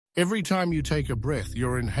Every time you take a breath,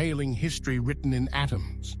 you're inhaling history written in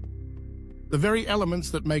atoms. The very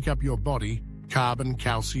elements that make up your body, carbon,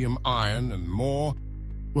 calcium, iron, and more,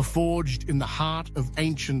 were forged in the heart of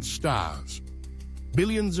ancient stars,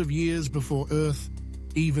 billions of years before Earth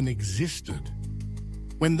even existed.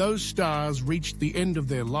 When those stars reached the end of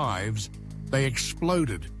their lives, they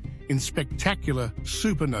exploded in spectacular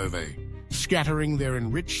supernovae, scattering their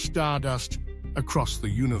enriched stardust across the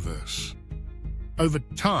universe. Over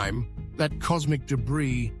time, that cosmic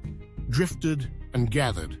debris drifted and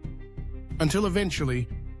gathered, until eventually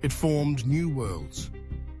it formed new worlds,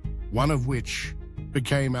 one of which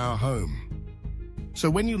became our home.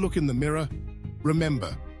 So when you look in the mirror,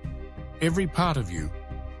 remember, every part of you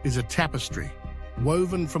is a tapestry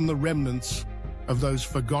woven from the remnants of those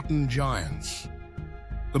forgotten giants.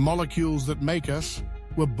 The molecules that make us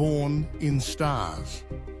were born in stars.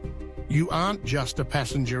 You aren't just a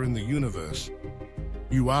passenger in the universe.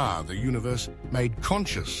 You are the universe made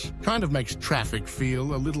conscious. Kind of makes traffic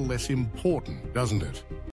feel a little less important, doesn't it?